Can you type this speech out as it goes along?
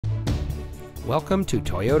Welcome to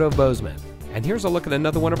Toyota of Bozeman, and here's a look at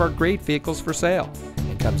another one of our great vehicles for sale.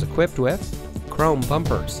 It comes equipped with chrome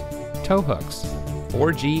bumpers, tow hooks,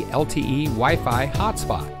 4G LTE Wi-Fi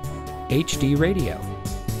hotspot, HD radio,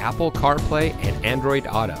 Apple CarPlay and Android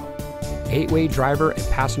Auto, 8-way driver and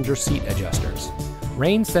passenger seat adjusters,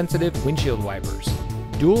 rain-sensitive windshield wipers,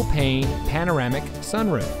 dual-pane panoramic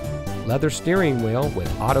sunroof, leather steering wheel with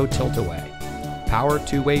auto tilt-away, power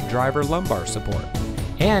 2-way driver lumbar support,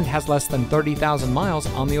 and has less than 30,000 miles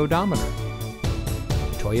on the odometer.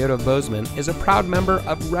 Toyota of Bozeman is a proud member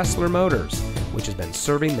of Wrestler Motors, which has been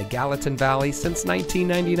serving the Gallatin Valley since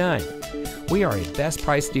 1999. We are a best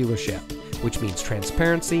price dealership, which means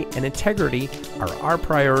transparency and integrity are our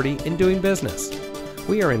priority in doing business.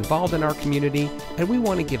 We are involved in our community, and we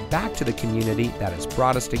want to give back to the community that has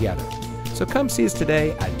brought us together. So come see us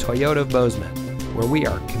today at Toyota of Bozeman, where we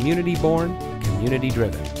are community born, community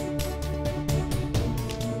driven.